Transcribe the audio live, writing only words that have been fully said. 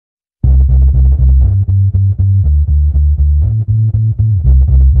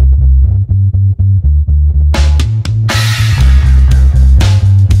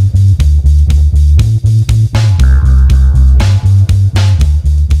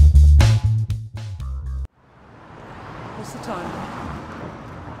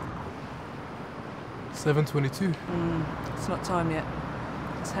7:22. It's not time yet.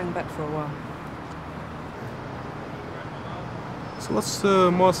 Let's hang back for a while. So what's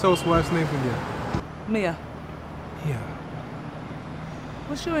Marcel's wife's name again? Mia, Yeah.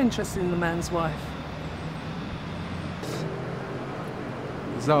 what's your interest in the man's wife?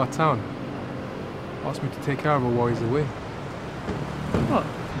 He's out of town. Asked me to take care of her while he's away. What?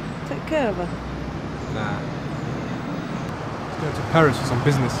 Take care of her? Nah. He's going to Paris for some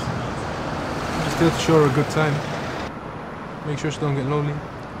business. Just there to show her a good time. Make sure she don't get lonely.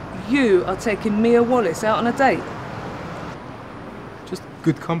 You are taking Mia Wallace out on a date? Just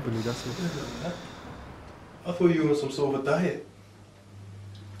good company, that's it. I thought you were on some sort of a diet.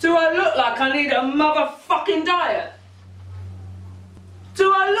 Do I look like I need a motherfucking diet?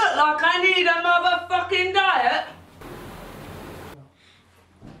 Do I look like I need a motherfucking diet?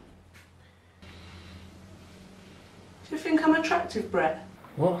 Do you think I'm attractive, Brett?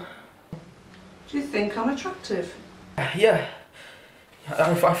 What? Do you think I'm attractive? Yeah.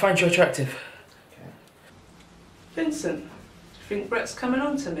 I find you attractive. Vincent, do you think Brett's coming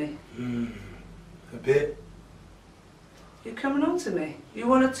on to me? A bit. You're coming on to me? You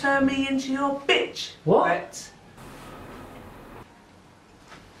want to turn me into your bitch, What? Brett?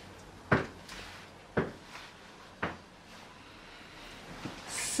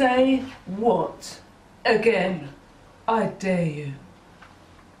 Say what? Again. I dare you.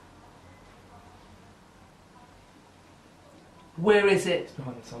 Where is it?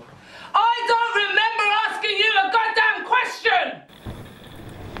 I don't remember asking you a goddamn question!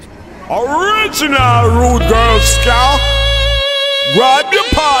 Original Rudegirl ska. Grab your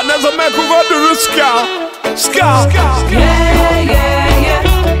partners and make we go do the ska. Ska. Yeah, yeah, yeah.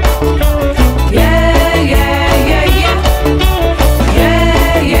 Yeah, yeah, yeah, yeah.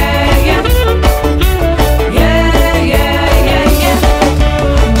 Yeah, yeah, yeah. Yeah, yeah, yeah,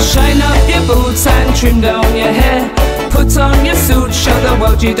 yeah. Shine up your boots and trim down your hair. Put on your suit, show the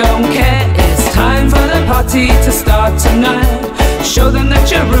world you don't care. It's time for the party to start tonight. Show them that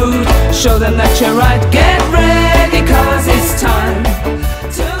you're rude, show them that you're right. Get ready.